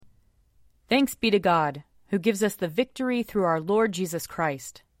Thanks be to God, who gives us the victory through our Lord Jesus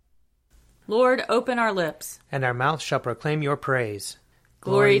Christ. Lord, open our lips, and our mouth shall proclaim your praise.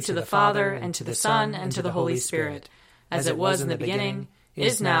 Glory to the Father, and to the Son, and to the Holy Spirit, as it was in the beginning,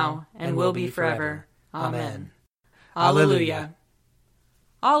 is now, and will be forever. Amen. Alleluia.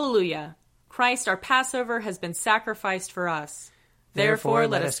 Alleluia. Christ our Passover has been sacrificed for us. Therefore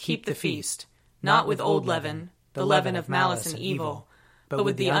let us keep the feast, not with old leaven, the leaven of malice and evil, but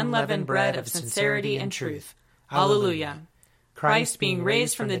with the unleavened bread of sincerity and truth. Alleluia. Christ, being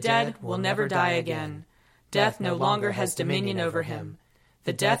raised from the dead, will never die again. Death no longer has dominion over him.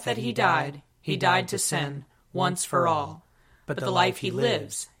 The death that he died to sin, once for all. But the life he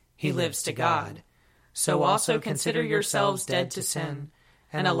lives to God. So also consider yourselves dead to sin,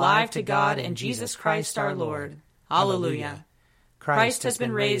 and alive to God in Jesus Christ our Lord. Alleluia. Christ has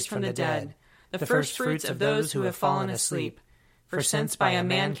been raised from the dead, the firstfruits of those who have fallen asleep. For since by a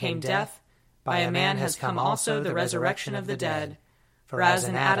man came death, by a man has come also the resurrection of the dead. For as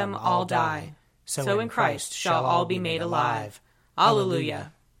in Adam all die, so in Christ shall all be made alive.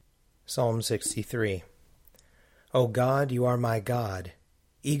 Alleluia. Psalm 63. O God, you are my God.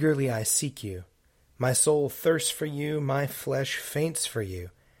 Eagerly I seek you. My soul thirsts for you, my flesh faints for you,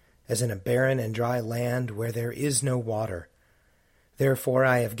 as in a barren and dry land where there is no water. Therefore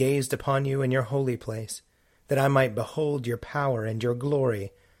I have gazed upon you in your holy place, that I might behold your power and your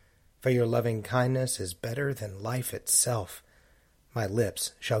glory. For your loving kindness is better than life itself. My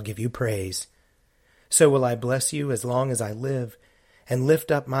lips shall give you praise. So will I bless you as long as I live, and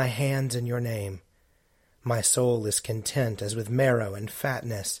lift up my hands in your name. My soul is content as with marrow and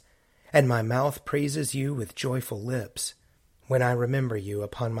fatness, and my mouth praises you with joyful lips. When I remember you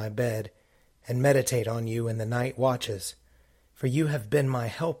upon my bed, and meditate on you in the night watches. For you have been my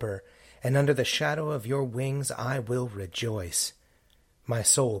helper, and under the shadow of your wings I will rejoice. My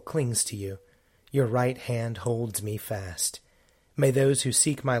soul clings to you. Your right hand holds me fast. May those who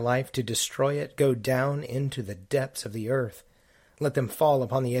seek my life to destroy it go down into the depths of the earth. Let them fall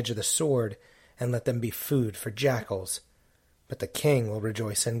upon the edge of the sword, and let them be food for jackals. But the king will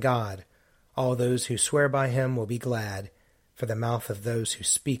rejoice in God. All those who swear by him will be glad, for the mouth of those who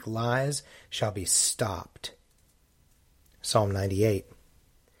speak lies shall be stopped. Psalm 98.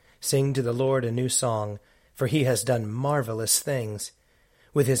 Sing to the Lord a new song, for he has done marvelous things.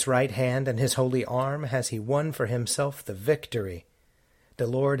 With his right hand and his holy arm has he won for himself the victory. The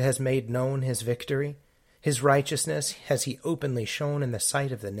Lord has made known his victory. His righteousness has he openly shown in the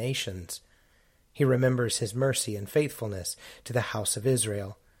sight of the nations. He remembers his mercy and faithfulness to the house of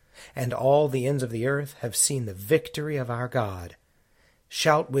Israel. And all the ends of the earth have seen the victory of our God.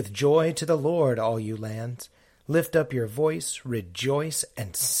 Shout with joy to the Lord, all you lands. Lift up your voice, rejoice,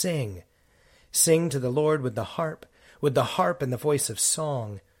 and sing. Sing to the Lord with the harp and the voice of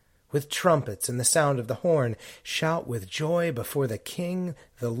song, with trumpets and the sound of the horn. Shout with joy before the King,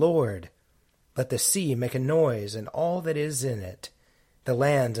 the Lord. Let the sea make a noise, and all that is in it, the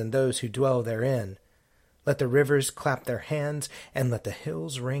land and those who dwell therein. Let the rivers clap their hands, and let the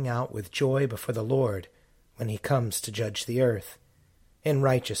hills ring out with joy before the Lord, when he comes to judge the earth. In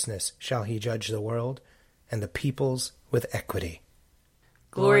righteousness shall he judge the world, and the peoples with equity.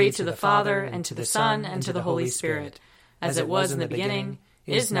 Glory to the Father, and to the Son, and to the Holy Spirit, as it was in the beginning,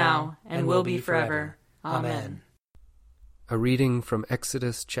 is now, and will be forever. Amen. A reading from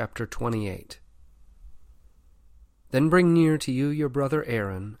Exodus chapter 28. Then bring near to you your brother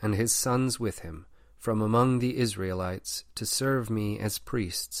Aaron and his sons with him, from among the Israelites, to serve me as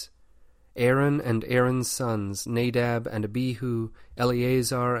priests. Aaron and Aaron's sons, Nadab and Abihu,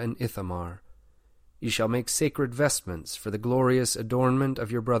 Eleazar and Ithamar. You shall make sacred vestments for the glorious adornment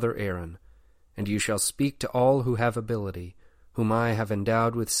of your brother Aaron, and you shall speak to all who have ability, whom I have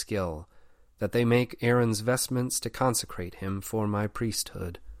endowed with skill, that they make Aaron's vestments to consecrate him for my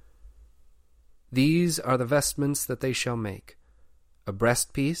priesthood. These are the vestments that they shall make: a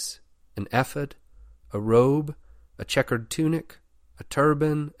breastpiece, an ephod, a robe, a checkered tunic, a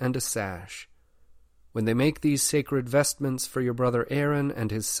turban, and a sash. When they make these sacred vestments for your brother Aaron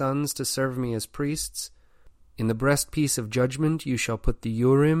and his sons to serve me as priests, in the breastpiece of judgment you shall put the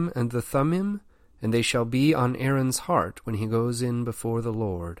Urim and the Thummim, and they shall be on Aaron's heart when he goes in before the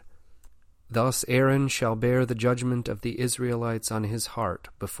Lord. Thus Aaron shall bear the judgment of the Israelites on his heart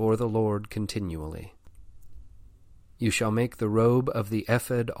before the Lord continually. You shall make the robe of the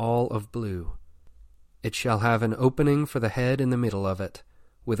ephod all of blue. It shall have an opening for the head in the middle of it,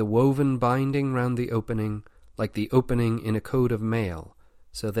 with a woven binding round the opening, like the opening in a coat of mail,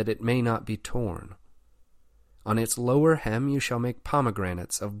 so that it may not be torn. On its lower hem you shall make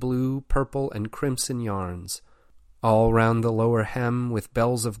pomegranates of blue, purple, and crimson yarns. all round the lower hem, with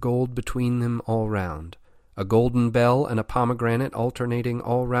bells of gold between them all round, a golden bell and a pomegranate alternating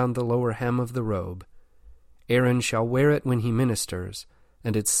all round the lower hem of the robe. Aaron shall wear it when he ministers,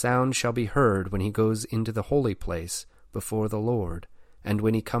 and its sound shall be heard when he goes into the holy place before the Lord, and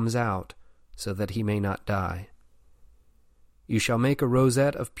when he comes out, so that he may not die. You shall make a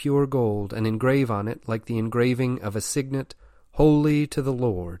rosette of pure gold, and engrave on it, like the engraving of a signet, Holy to the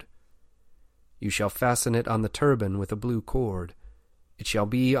Lord. You shall fasten it on the turban with a blue cord. It shall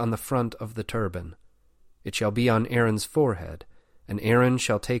be on the front of the turban. It shall be on Aaron's forehead, and Aaron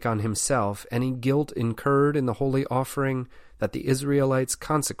shall take on himself any guilt incurred in the holy offering that the Israelites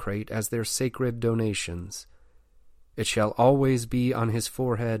consecrate as their sacred donations. It shall always be on his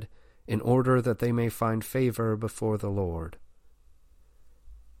forehead, in order that they may find favor before the Lord.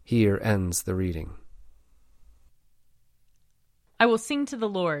 Here ends the reading. I will sing to the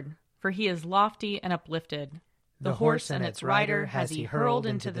Lord, for he is lofty and uplifted. The horse and its rider has he hurled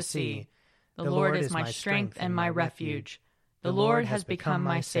into the sea. The Lord is my strength and my refuge. The Lord has become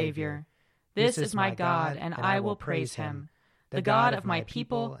my Savior. This is my God, and I will praise him, the God of my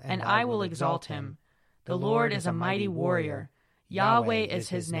people, and I will exalt him. The Lord is a mighty warrior. Yahweh is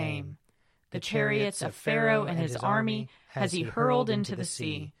his name. The chariots of Pharaoh and his army has he hurled into the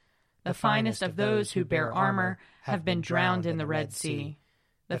sea. The finest of those who bear armor have been drowned in the Red Sea.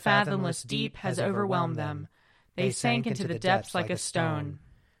 The fathomless deep has overwhelmed them. They sank into the depths like a stone.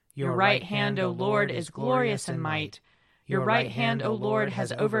 Your right hand, O Lord, is glorious in might. Your right hand, O Lord,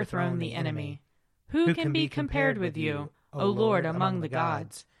 has overthrown the enemy. Who can be compared with you, O Lord, among the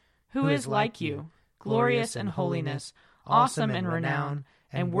gods? Who is like you, glorious in holiness, awesome in renown,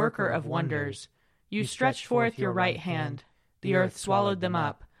 and worker of wonders? You stretched forth your right hand. The earth swallowed them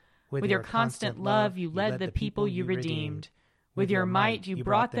up. With your constant love you led the people you redeemed. With your might you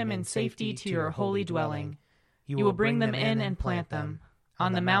brought them in safety to your holy dwelling. You will bring them in and plant them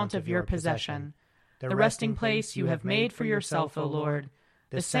on the mount of your possession, the resting place you have made for yourself, O Lord,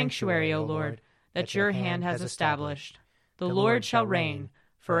 the sanctuary, O Lord, that your hand has established. The Lord shall reign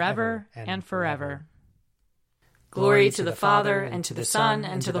forever and forever. Glory to the Father, and to the Son,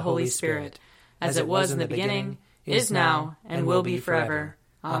 and to the Holy Spirit, as it was in the beginning, is now, and will be forever.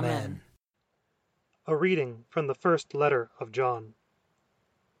 Amen. A reading from the first letter of John.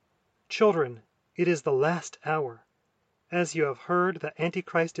 Children, it is the last hour. As you have heard that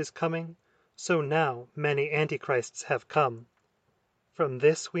Antichrist is coming, so now many Antichrists have come. From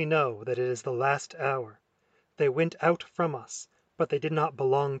this we know that it is the last hour. They went out from us, but they did not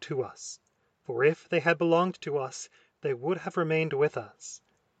belong to us. For if they had belonged to us, they would have remained with us.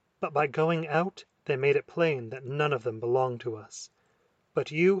 But by going out, they made it plain that none of them belonged to us.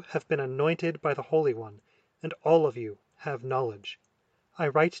 But you have been anointed by the Holy One, and all of you have knowledge. I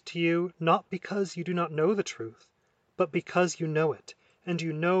write to you not because you do not know the truth, but because you know it, and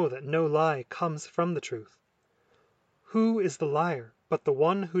you know that no lie comes from the truth. Who is the liar but the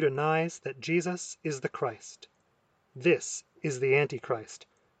one who denies that Jesus is the Christ? This is the Antichrist,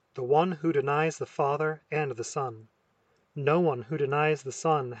 the one who denies the Father and the Son. No one who denies the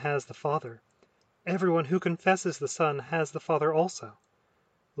Son has the Father. Everyone who confesses the Son has the Father also.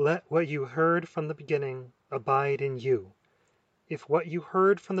 Let what you heard from the beginning abide in you. If what you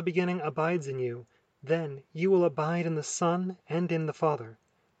heard from the beginning abides in you, then you will abide in the Son and in the Father.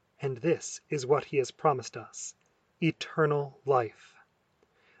 And this is what he has promised us, eternal life.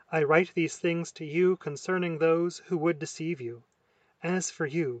 I write these things to you concerning those who would deceive you. As for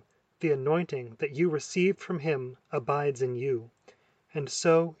you, the anointing that you received from him abides in you, and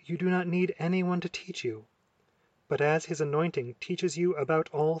so you do not need anyone to teach you. But as his anointing teaches you about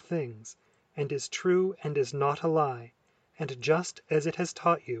all things, and is true and is not a lie, and just as it has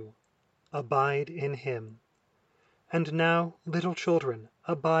taught you, abide in him. And now, little children,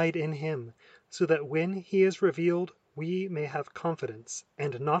 abide in him, so that when he is revealed we may have confidence,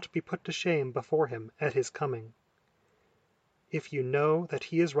 and not be put to shame before him at his coming. If you know that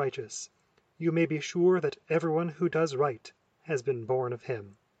he is righteous, you may be sure that everyone who does right has been born of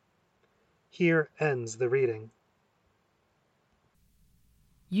him. Here ends the reading.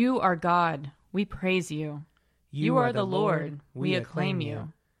 You are God, we praise you. You are the Lord, we acclaim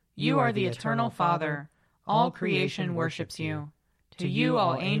you. You are the eternal Father, all creation worships you. To you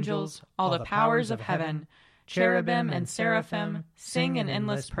all angels, all the powers of heaven, cherubim and seraphim, sing in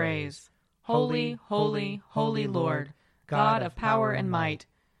endless praise. Holy, holy, holy Lord, God of power and might,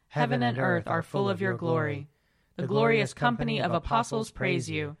 heaven and earth are full of your glory. The glorious company of apostles praise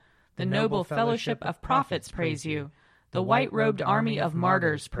you. The noble fellowship of prophets praise you. The white-robed army of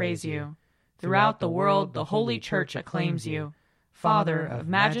martyrs praise you. Throughout the world the Holy Church acclaims you. Father of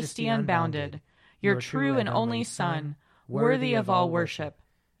majesty unbounded, your true and only Son, worthy of all worship,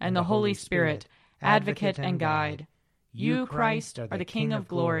 and the Holy Spirit, advocate and guide. You, Christ, are the King of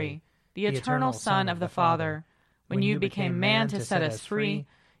glory, the eternal Son of the Father. When you became man to set us free,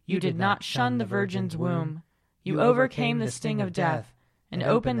 you did not shun the Virgin's womb. You overcame the sting of death and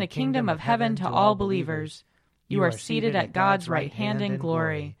opened the kingdom of heaven to all believers. You are seated at God's right hand in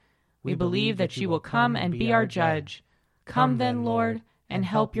glory. We believe that you will come and be our judge. Come then, Lord, and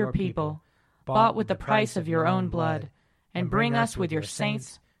help your people, bought with the price of your own blood, and bring us with your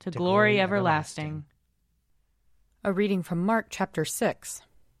saints to glory everlasting. A reading from Mark chapter 6.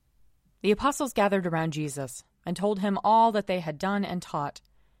 The apostles gathered around Jesus and told him all that they had done and taught.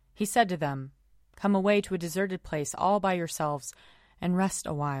 He said to them, "Come away to a deserted place all by yourselves and rest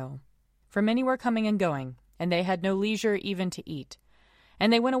a while." For many were coming and going, and they had no leisure even to eat.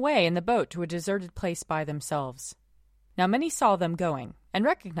 And they went away in the boat to a deserted place by themselves. Now many saw them going and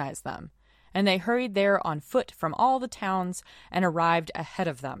recognized them, and they hurried there on foot from all the towns and arrived ahead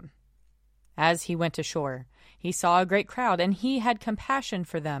of them. As he went ashore, he saw a great crowd, and he had compassion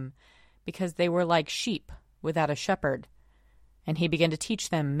for them, because they were like sheep without a shepherd. And he began to teach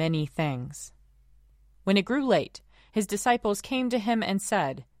them many things. When it grew late, his disciples came to him and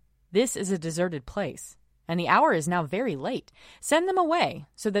said, "This is a deserted place, and the hour is now very late. Send them away,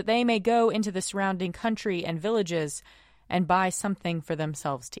 so that they may go into the surrounding country and villages and buy something for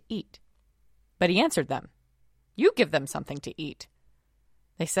themselves to eat." But he answered them, "You give them something to eat."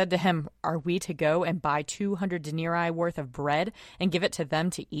 They said to him, "Are we to go and buy 200 denarii worth of bread and give it to them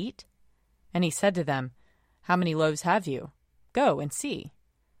to eat?" And he said to them, "How many loaves have you? Go and see."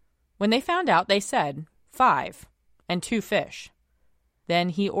 When they found out, they said, 5, and 2 fish. Then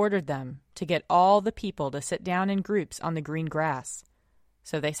he ordered them to get all the people to sit down in groups on the green grass.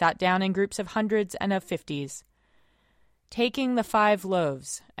 So they sat down in groups of hundreds and of 50s. Taking the 5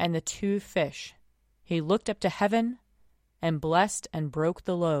 loaves and the 2 fish, he looked up to heaven and blessed and broke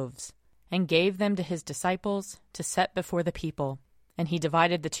the loaves and gave them to his disciples to set before the people. And he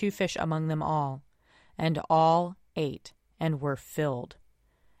divided the 2 fish among them all, and all ate and were filled.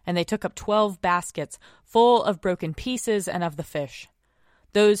 And they took up 12 baskets full of broken pieces and of the fish.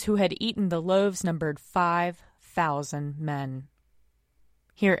 Those who had eaten the loaves numbered 5,000 men.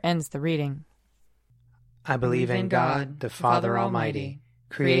 Here ends the reading. I believe in God, the Father Almighty,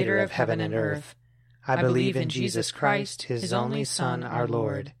 creator of heaven and earth. I believe in Jesus Christ, his only Son, our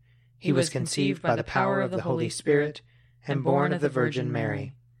Lord. He was conceived by the power of the Holy Spirit and born of the Virgin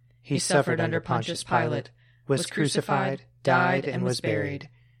Mary. He suffered under Pontius Pilate, was crucified, died, and was buried.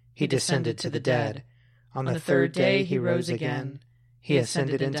 He descended to the dead. On the 3rd day he rose again. He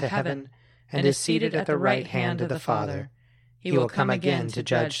ascended into heaven and is seated at the right hand of the Father. He will come again to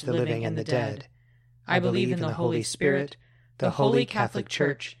judge the living and the dead. I believe in the Holy Spirit, the Holy Catholic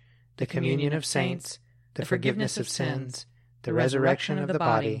Church, the communion of saints, the forgiveness of sins, the resurrection of the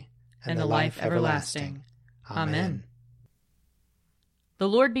body, and the life everlasting. Amen. The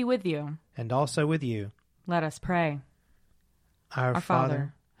Lord be with you. And also with you. Let us pray. Our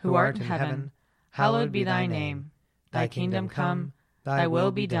Father, who art in heaven, hallowed be thy name. Thy kingdom come, thy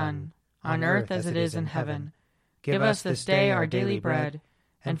will be done, on earth as it is in heaven. Give us this day our daily bread,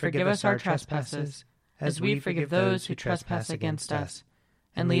 and forgive us our trespasses, as we forgive those who trespass against us.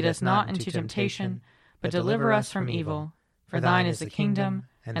 And lead us not into temptation, but deliver us from evil. For thine is the kingdom,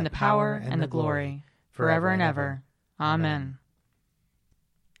 and the power, and the glory, forever and ever. Amen.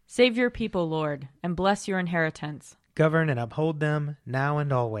 Save your people, Lord, and bless your inheritance. Govern and uphold them, now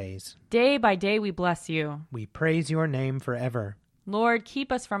and always. Day by day we bless you. We praise your name forever. Lord,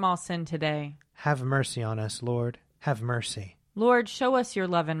 keep us from all sin today. Have mercy on us, Lord. Have mercy. Lord, show us your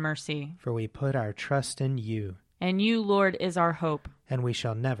love and mercy. For we put our trust in you. And you, Lord, is our hope. And we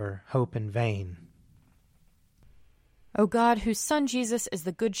shall never hope in vain. O God, whose Son Jesus is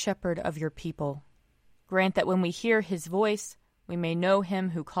the good shepherd of your people, grant that when we hear his voice, we may know him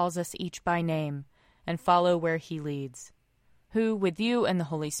who calls us each by name, and follow where he leads, who, with you and the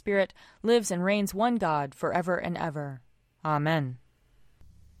Holy Spirit, lives and reigns one God forever and ever. Amen.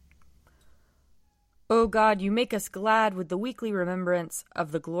 O God, you make us glad with the weekly remembrance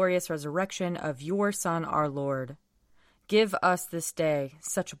of the glorious resurrection of your Son, our Lord. Give us this day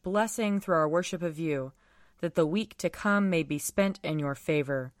such blessing through our worship of you, that the week to come may be spent in your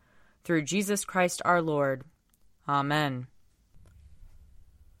favor. Through Jesus Christ our Lord. Amen.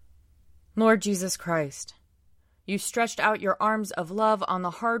 Lord Jesus Christ, you stretched out your arms of love on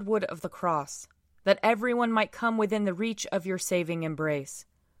the hard wood of the cross, that everyone might come within the reach of your saving embrace.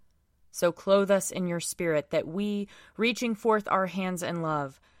 So clothe us in your Spirit, that we, reaching forth our hands in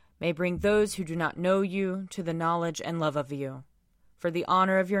love, may bring those who do not know you to the knowledge and love of you, for the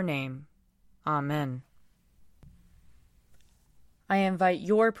honor of your name. Amen. I invite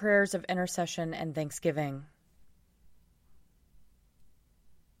your prayers of intercession and thanksgiving.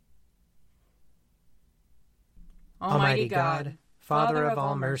 Almighty God, Father of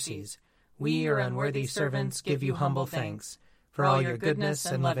all mercies, we, your unworthy servants, give you humble thanks for all your goodness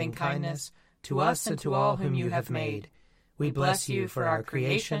and loving kindness to us and to all whom you have made. We bless you for our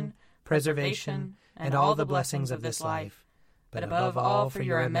creation, preservation, and all the blessings of this life, but above all for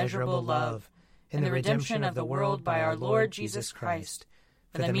your immeasurable love in the redemption of the world by our Lord Jesus Christ,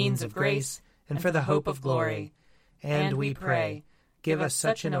 for the means of grace and for the hope of glory. And we pray, give us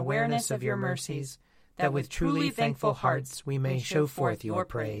such an awareness of your mercies that with truly thankful hearts we may show forth your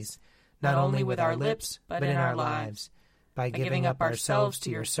praise, not only with our lips, but in our lives, by giving up ourselves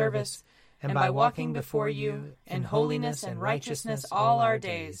to your service, and by walking before you in holiness and righteousness all our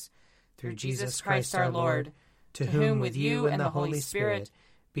days, through Jesus Christ our Lord, to whom with you and the Holy Spirit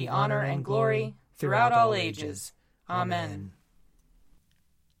be honor and glory throughout all ages. Amen.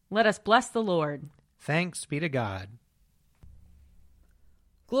 Let us bless the Lord. Thanks be to God.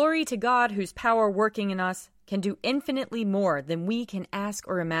 Glory to God, whose power working in us can do infinitely more than we can ask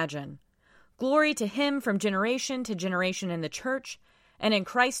or imagine. Glory to him from generation to generation in the church and in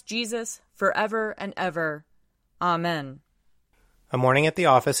Christ Jesus forever and ever. Amen. A Morning at the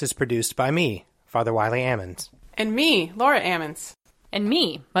Office is produced by me, Father Wiley Ammons. And me, Laura Ammons. And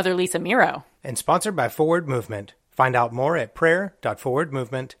me, Mother Lisa Meirow. And sponsored by Forward Movement. Find out more at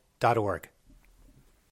prayer.forwardmovement.org.